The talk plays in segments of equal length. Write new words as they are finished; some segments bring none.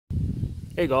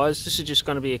Hey guys, this is just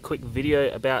going to be a quick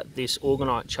video about this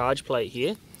Orgonite charge plate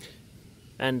here,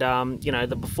 and you know,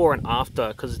 the before and after,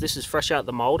 because this is fresh out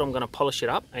the mold. I'm going to polish it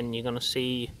up and you're going to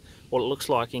see what it looks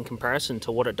like in comparison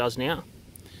to what it does now.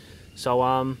 So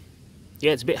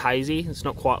yeah, it's a bit hazy. It's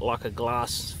not quite like a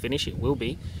glass finish. It will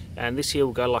be, and this here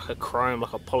will go like a chrome,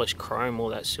 like a polished chrome, or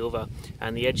that silver,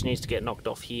 and the edge needs to get knocked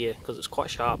off here because it's quite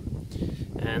sharp,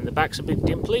 and the back's a bit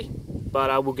dimply,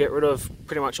 but we'll get rid of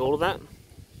pretty much all of that,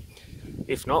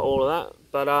 if not all of that.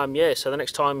 But yeah, so the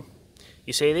next time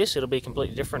you see this, it'll be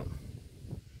completely different.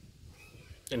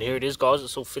 And here it is, guys,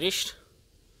 it's all finished.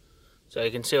 So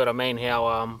you can see what I mean,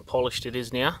 how polished it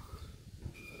is now.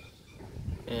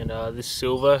 And this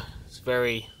silver is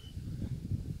very,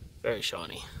 very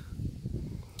shiny.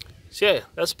 So yeah,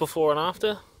 that's before and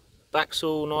after. Back's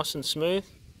all nice and smooth.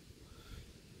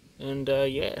 And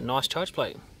yeah, nice charge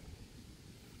plate.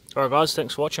 Alright guys,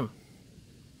 thanks for watching.